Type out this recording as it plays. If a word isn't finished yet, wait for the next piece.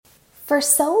For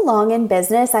so long in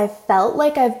business, I felt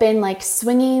like I've been like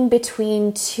swinging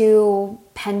between two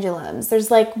pendulums. There's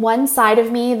like one side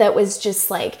of me that was just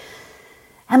like,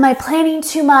 am I planning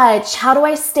too much? How do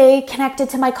I stay connected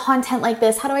to my content like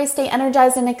this? How do I stay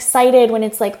energized and excited when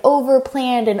it's like over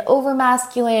planned and over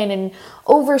masculine and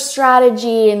over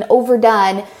strategy and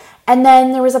overdone? And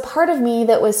then there was a part of me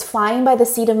that was flying by the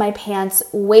seat of my pants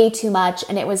way too much,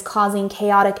 and it was causing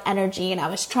chaotic energy. And I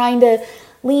was trying to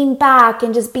lean back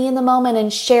and just be in the moment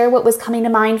and share what was coming to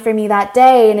mind for me that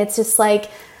day. And it's just like,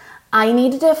 I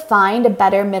needed to find a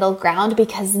better middle ground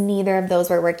because neither of those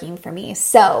were working for me.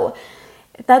 So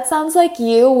if that sounds like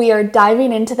you, we are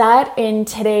diving into that in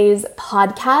today's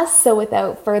podcast. So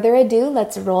without further ado,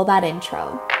 let's roll that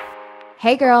intro.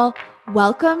 Hey girl,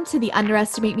 welcome to the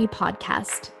Underestimate Me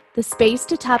podcast, the space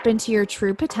to tap into your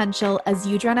true potential as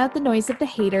you drown out the noise of the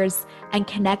haters and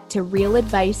connect to real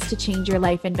advice to change your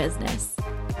life and business.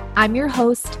 I'm your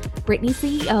host, Brittany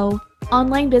CEO,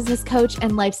 online business coach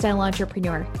and lifestyle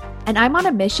entrepreneur, and I'm on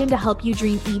a mission to help you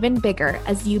dream even bigger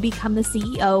as you become the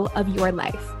CEO of your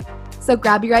life. So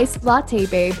grab your iced latte,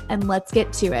 babe, and let's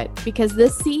get to it, because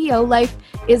this CEO life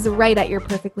is right at your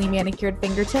perfectly manicured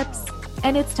fingertips,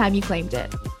 and it's time you claimed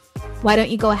it. Why don't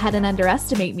you go ahead and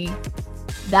underestimate me?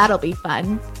 That'll be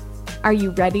fun. Are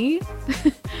you ready?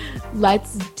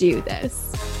 Let's do this.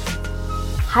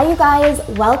 Hi, you guys.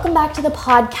 Welcome back to the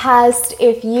podcast.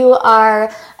 If you are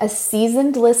a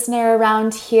seasoned listener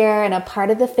around here and a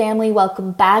part of the family,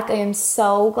 welcome back. I am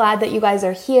so glad that you guys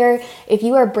are here. If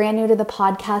you are brand new to the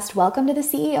podcast, welcome to the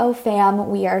CEO fam.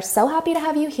 We are so happy to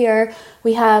have you here.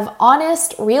 We have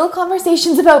honest, real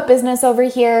conversations about business over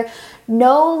here.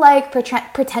 No like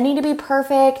pretending to be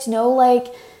perfect. No like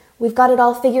we've got it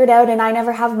all figured out and I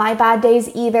never have my bad days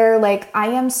either. Like, I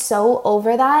am so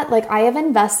over that. Like, I have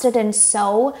invested in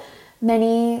so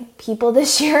many people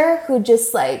this year who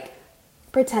just like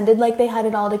pretended like they had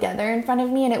it all together in front of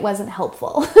me and it wasn't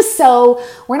helpful. So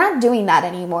we're not doing that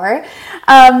anymore.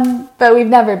 But we've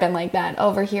never been like that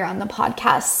over here on the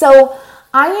podcast. So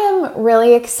I am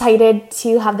really excited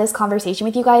to have this conversation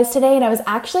with you guys today. And I was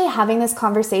actually having this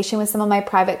conversation with some of my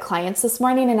private clients this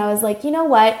morning. And I was like, you know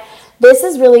what? This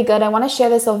is really good. I want to share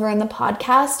this over in the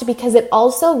podcast because it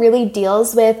also really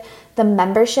deals with the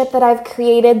membership that I've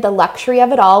created, the luxury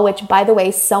of it all, which by the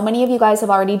way, so many of you guys have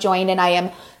already joined and I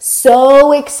am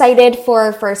so excited for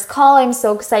our first call. I'm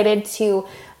so excited to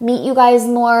meet you guys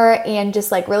more and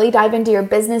just like really dive into your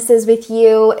businesses with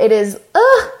you. It is,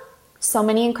 so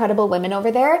many incredible women over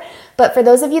there. But for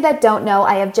those of you that don't know,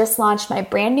 I have just launched my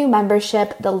brand new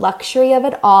membership, The Luxury of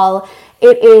It All.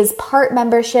 It is part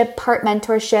membership, part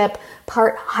mentorship,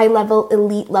 part high-level,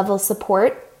 elite-level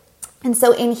support. And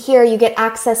so in here, you get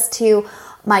access to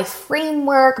my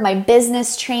framework, my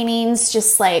business trainings,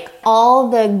 just like all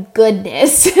the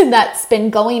goodness that's been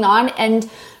going on and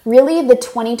really the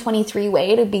 2023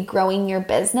 way to be growing your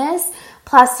business.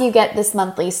 Plus, you get this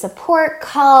monthly support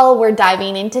call. We're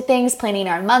diving into things, planning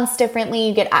our months differently.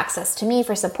 You get access to me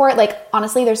for support. Like,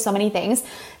 honestly, there's so many things.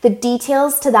 The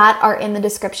details to that are in the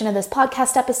description of this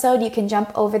podcast episode. You can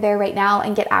jump over there right now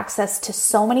and get access to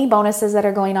so many bonuses that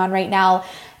are going on right now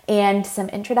and some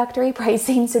introductory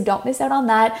pricing, so don't miss out on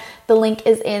that. The link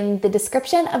is in the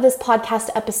description of this podcast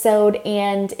episode,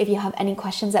 and if you have any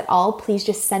questions at all, please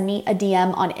just send me a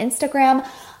DM on Instagram.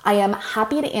 I am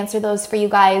happy to answer those for you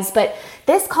guys. But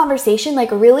this conversation, like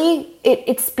really,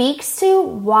 it speaks to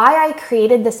why I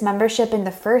created this membership in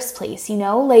the first place, you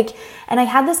know? Like, and I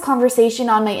had this conversation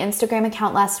on my Instagram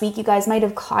account last week. You guys might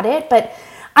have caught it, but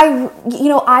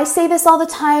I say this all the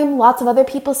time. Lots of other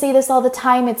people say this all the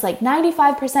time. It's like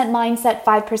 95% mindset,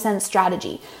 5%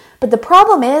 strategy. But the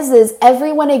problem is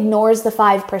everyone ignores the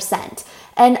 5%.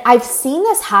 And I've seen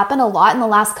this happen a lot in the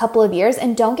last couple of years.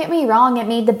 And don't get me wrong, it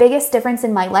made the biggest difference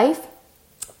in my life.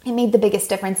 It made the biggest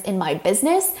difference in my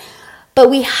business. But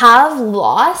we have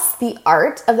lost the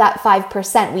art of that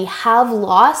 5%. We have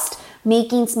lost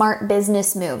making smart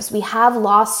business moves. We have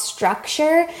lost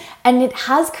structure, and it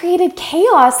has created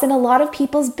chaos in a lot of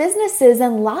people's businesses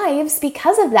and lives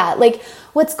because of that. Like,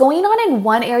 what's going on in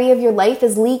one area of your life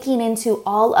is leaking into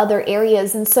all other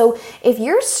areas. And so if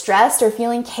you're stressed or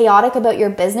feeling chaotic about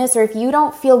your business, or if you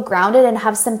don't feel grounded and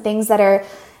have some things that are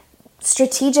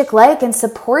strategic like and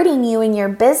supporting you in your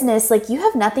business, like you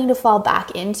have nothing to fall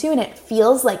back into and it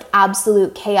feels like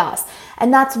absolute chaos.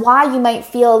 And that's why you might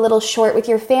feel a little short with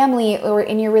your family or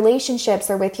in your relationships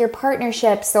or with your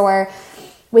partnerships or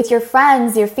with your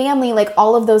friends, your family, like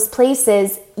all of those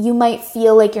places. You might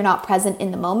feel like you're not present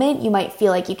in the moment. You might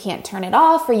feel like you can't turn it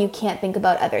off or you can't think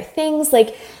about other things.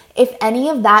 Like if any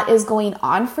of that is going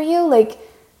on for you, like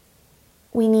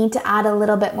we need to add a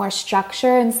little bit more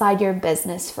structure inside your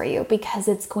business for you, because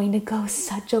it's going to go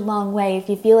such a long way. If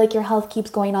you feel like your health keeps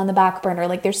going on the back burner,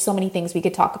 like there's so many things we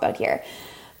could talk about here.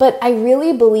 But I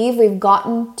really believe we've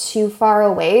gotten too far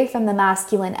away from the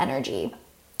masculine energy.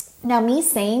 Now, me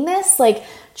saying this, like,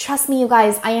 trust me, you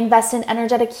guys, I invest in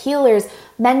energetic healers,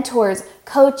 mentors,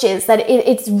 coaches, that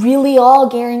it's really all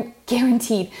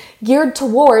guaranteed, geared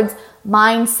towards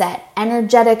mindset,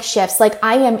 energetic shifts. Like,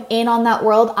 I am in on that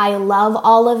world. I love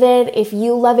all of it. If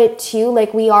you love it too,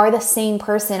 like, we are the same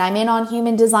person. I'm in on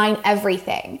human design,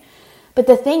 everything. But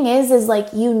the thing is like,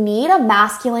 you need a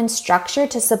masculine structure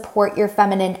to support your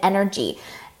feminine energy.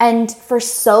 And for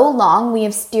so long, we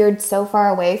have steered so far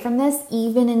away from this,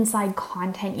 even inside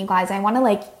content, you guys. I want to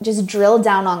like just drill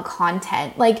down on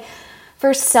content. Like,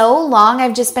 for so long,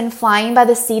 I've just been flying by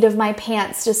the seat of my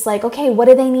pants, just like, okay, what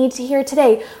do they need to hear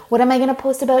today? What am I going to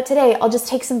post about today? I'll just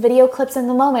take some video clips in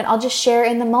the moment. I'll just share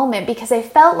in the moment, because I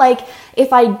felt like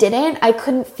if I didn't, I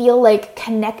couldn't feel like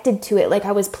connected to it, like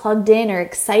I was plugged in or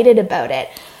excited about it.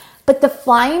 But the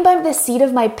flying by the seat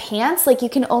of my pants, like, you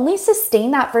can only sustain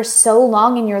that for so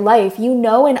long in your life. You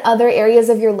know, in other areas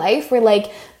of your life where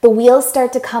like the wheels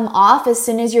start to come off as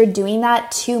soon as you're doing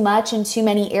that too much in too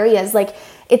many areas, like,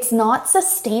 it's not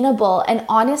sustainable. And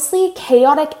honestly,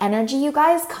 chaotic energy, you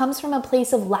guys, comes from a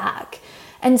place of lack.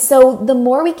 And so the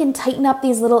more we can tighten up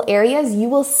these little areas, you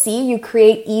will see you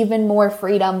create even more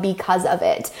freedom because of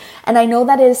it. And I know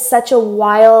that is such a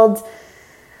wild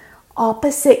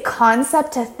opposite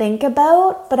concept to think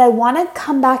about, but I want to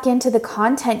come back into the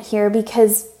content here,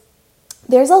 because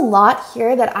there's a lot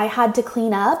here that I had to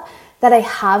clean up, that I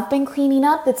have been cleaning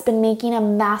up, that's been making a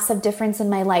massive difference in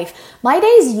my life. My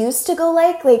days used to go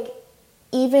like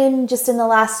even just in the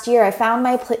last year, I found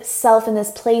myself in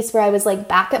this place where I was like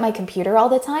back at my computer all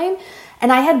the time.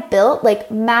 And I had built like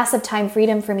massive time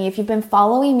freedom for me. If you've been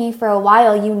following me for a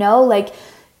while, you know, like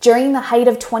during the height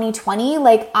of 2020,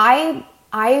 like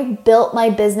I built my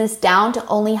business down to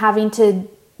only having to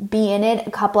be in it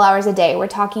a couple hours a day. We're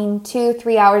talking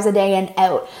 2-3 hours a day and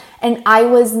out. And I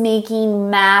was making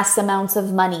mass amounts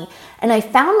of money. And I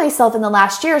found myself in the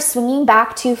last year swinging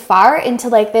back too far into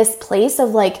like this place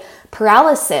of like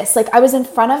paralysis. Like, I was in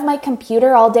front of my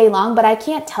computer all day long, but I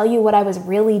can't tell you what I was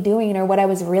really doing or what I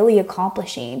was really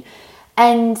accomplishing.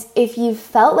 And if you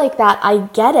felt like that, I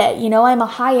get it. You know, I'm a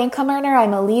high income earner.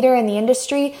 I'm a leader in the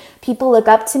industry. People look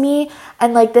up to me.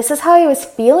 And like, this is how I was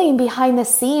feeling behind the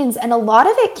scenes. And a lot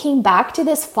of it came back to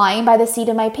this flying by the seat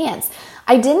of my pants.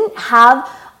 I didn't have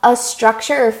a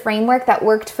structure or framework that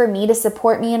worked for me to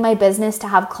support me in my business, to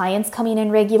have clients coming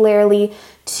in regularly,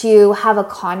 to have a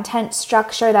content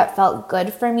structure that felt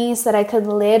good for me so that I could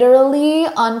literally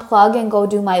unplug and go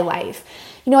do my life.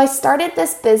 You know, I started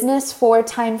this business for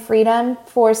time freedom,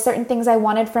 for certain things I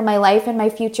wanted for my life and my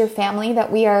future family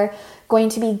that we are going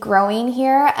to be growing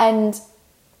here. And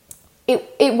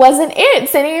it wasn't it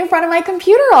sitting in front of my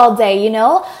computer all day, you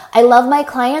know? I love my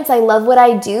clients. I love what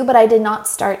I do, but I did not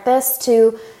start this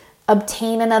to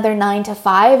obtain another 9 to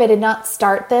 5. I did not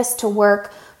start this to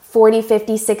work 40,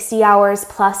 50, 60 hours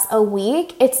plus a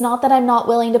week. It's not that I'm not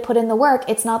willing to put in the work.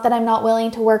 It's not that I'm not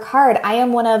willing to work hard. I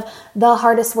am one of the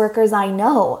hardest workers I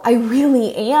know. I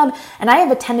really am. And I have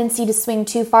a tendency to swing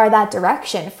too far that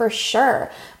direction for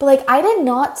sure. But like, I did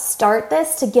not start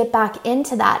this to get back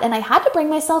into that. And I had to bring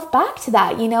myself back to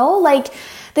that, you know, like,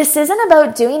 this isn't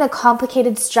about doing a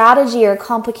complicated strategy or a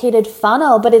complicated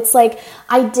funnel, but it's like,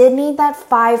 I did need that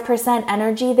 5%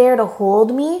 energy there to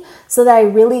hold me so that I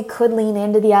really could lean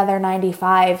into the other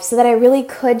 95, so that I really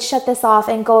could shut this off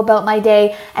and go about my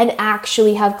day and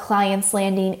actually have clients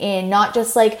landing in, not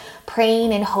just like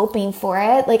praying and hoping for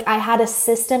it. Like, I had a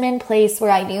system in place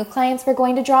where I knew clients were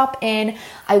going to drop in.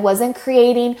 I wasn't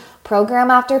creating program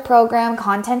after program,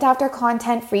 content after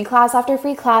content, free class after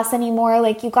free class anymore.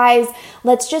 Like, you guys,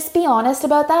 let's just be honest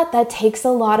about that. That takes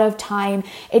a lot of time.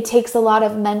 It takes a lot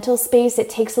of mental space. It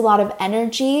takes a lot of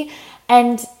energy.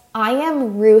 And I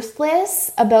am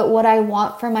ruthless about what I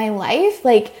want for my life.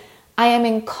 Like, I am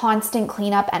in constant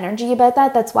cleanup energy about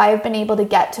that. That's why I've been able to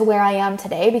get to where I am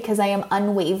today, because I am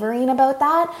unwavering about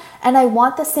that. And I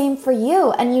want the same for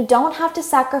you. And you don't have to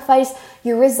sacrifice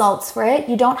your results for it.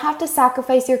 You don't have to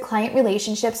sacrifice your client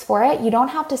relationships for it. You don't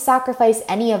have to sacrifice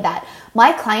any of that.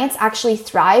 My clients actually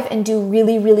thrive and do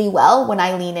really, really well when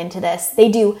I lean into this.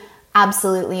 They do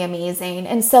absolutely amazing.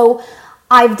 And so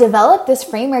I've developed this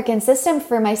framework and system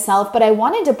for myself, but I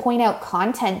wanted to point out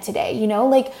content today, you know,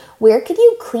 like, where could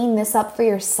you clean this up for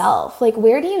yourself? Like,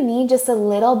 where do you need just a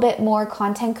little bit more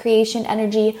content creation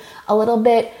energy, a little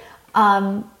bit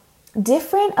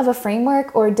different of a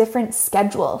framework or different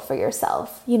schedule for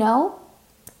yourself, you know?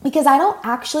 because I don't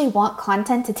actually want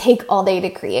content to take all day to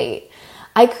create.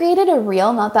 I created a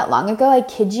reel not that long ago. I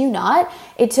kid you not.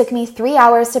 It took me 3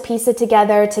 hours to piece it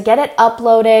together, to get it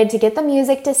uploaded, to get the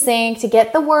music to sync, to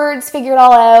get the words figured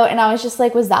all out. And I was just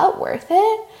like, was that worth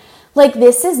it? Like,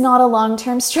 this is not a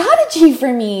long-term strategy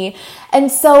for me. And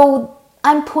so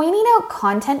I'm pointing out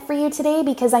content for you today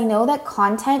because I know that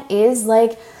content is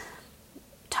like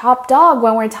top dog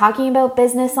when we're talking about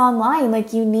business online.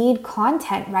 Like, you need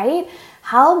content, right?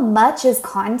 How much is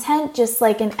content just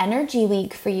like an energy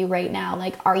leak for you right now?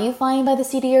 Like, are you flying by the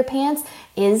seat of your pants?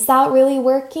 Is that really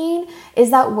working?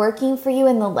 Is that working for you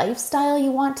in the lifestyle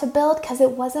you want to build? Because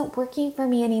it wasn't working for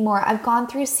me anymore. I've gone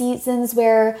through seasons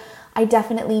where I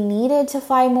definitely needed to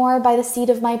fly more by the seat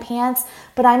of my pants,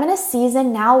 but I'm in a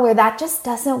season now where that just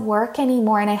doesn't work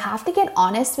anymore, and I have to get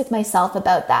honest with myself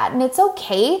about that. And it's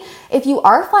okay if you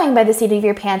are flying by the seat of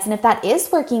your pants, and if that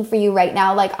is working for you right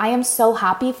now, like, I am so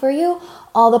happy for you.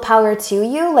 All the power to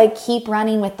you. Like, keep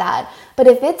running with that. But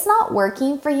if it's not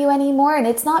working for you anymore, and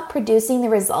it's not producing the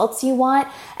results you want,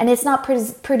 and it's not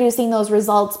producing those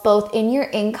results both in your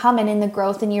income and in the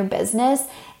growth in your business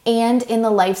and in the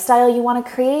lifestyle you want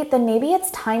to create, then maybe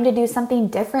it's time to do something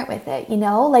different with it, you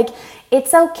know? Like,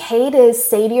 it's okay to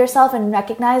say to yourself and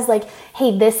recognize, like,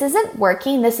 hey, this isn't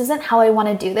working, this isn't how I want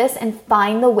to do this, and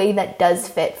find the way that does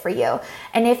fit for you.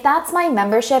 And if that's my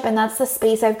membership and that's the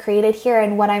space I've created here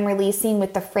and what I'm releasing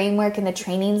with the framework and the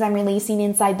trainings I'm releasing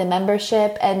inside the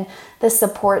membership and the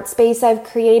support space I've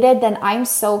created, then I'm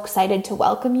so excited to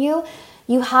welcome you.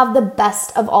 You have the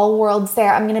best of all worlds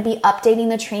there. I'm going to be updating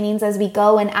the trainings as we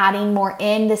go and adding more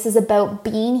in. This is about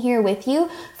being here with you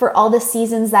for all the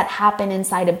seasons that happen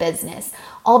inside a business,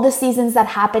 all the seasons that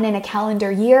happen in a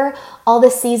calendar year, all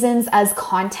the seasons as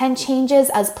content changes,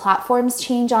 as platforms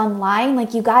change online.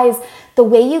 Like, you guys, the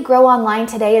way you grow online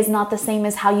today is not the same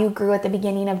as how you grew at the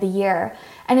beginning of the year.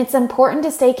 And it's important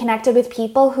to stay connected with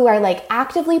people who are like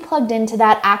actively plugged into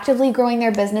that, actively growing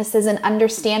their businesses and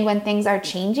understand when things are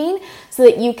changing so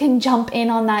that you can jump in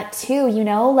on that too, you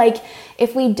know? Like,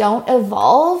 if we don't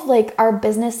evolve, like, our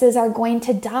businesses are going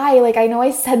to die. Like, I know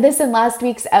I said this in last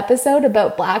week's episode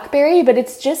about BlackBerry, but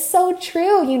it's just so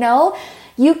true, you know?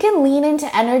 You can lean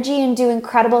into energy and do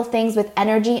incredible things with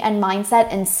energy and mindset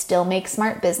and still make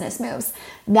smart business moves.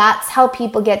 That's how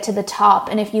people get to the top.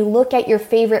 And if you look at your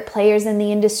favorite players in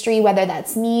the industry, whether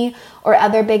that's me or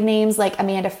other big names like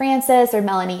Amanda Francis or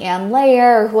Melanie Ann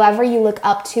Layer or whoever you look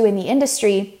up to in the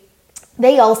industry,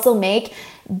 they also make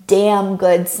damn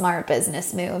good smart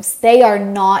business moves. They are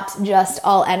not just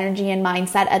all energy and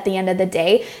mindset at the end of the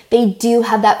day. They do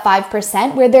have that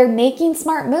 5% where they're making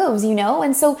smart moves, you know?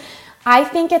 And so I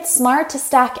think it's smart to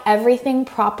stack everything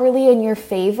properly in your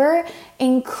favor,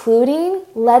 including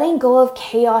letting go of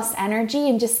chaos energy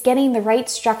and just getting the right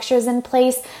structures in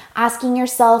place, asking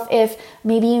yourself if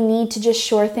maybe you need to just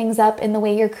shore things up in the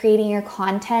way you're creating your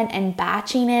content and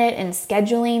batching it and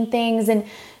scheduling things and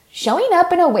showing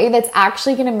up in a way that's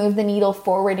actually going to move the needle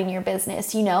forward in your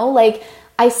business, you know? Like,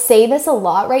 I say this a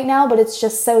lot right now, but it's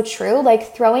just so true.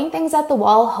 Like, throwing things at the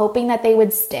wall, hoping that they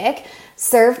would stick,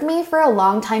 served me for a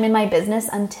long time in my business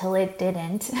until it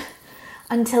didn't,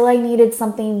 until I needed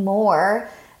something more.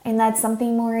 And that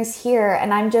something more is here.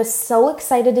 And I'm just so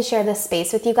excited to share this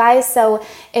space with you guys. So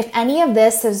if any of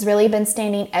this has really been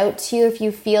standing out to you, if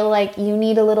you feel like you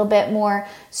need a little bit more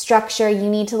structure,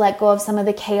 you need to let go of some of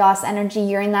the chaos energy,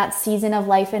 you're in that season of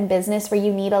life and business where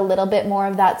you need a little bit more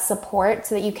of that support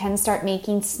so that you can start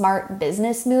making smart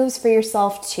business moves for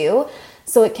yourself too,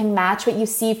 so it can match what you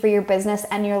see for your business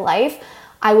and your life,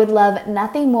 I would love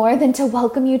nothing more than to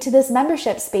welcome you to this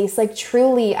membership space. Like,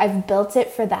 truly, I've built it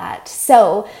for that.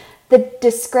 So the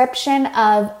description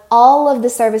of all of the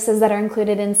services that are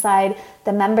included inside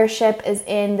the membership is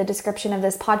in the description of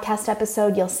this podcast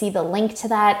episode. You'll see the link to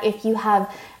that. If you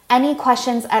have any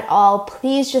questions at all,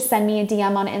 please just send me a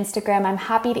DM on Instagram. I'm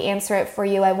happy to answer it for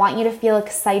you. I want you to feel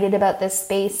excited about this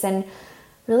space and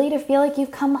really to feel like you've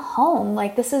come home.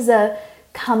 Like, this is a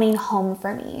coming home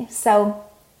for me. So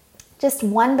just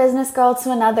one business girl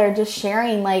to another, just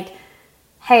sharing like,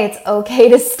 hey, it's okay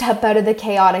to step out of the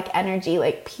chaotic energy.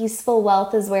 Like, peaceful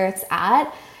wealth is where it's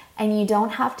at. And you don't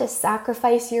have to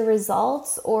sacrifice your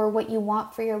results or what you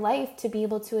want for your life to be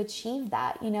able to achieve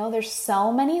that. You know, there's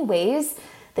so many ways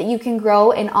that you can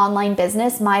grow an online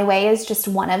business. My way is just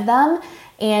one of them.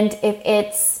 And if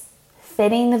it's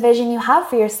fitting the vision you have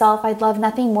for yourself, I'd love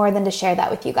nothing more than to share that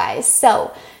with you guys.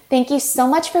 So thank you so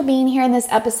much for being here in this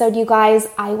episode, you guys.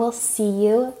 I will see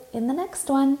you in the next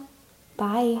one.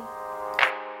 Bye.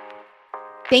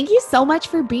 Thank you so much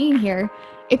for being here.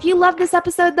 If you love this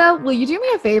episode though, will you do me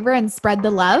a favor and spread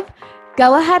the love?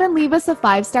 Go ahead and leave us a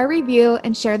 5-star review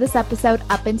and share this episode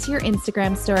up into your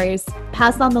Instagram stories.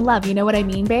 Pass on the love, you know what I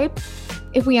mean, babe?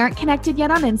 If we aren't connected yet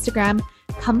on Instagram,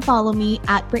 come follow me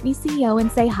at BrittanyCEO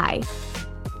and say hi.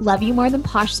 Love you more than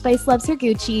Posh Spice loves her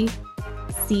Gucci.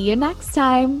 See you next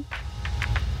time.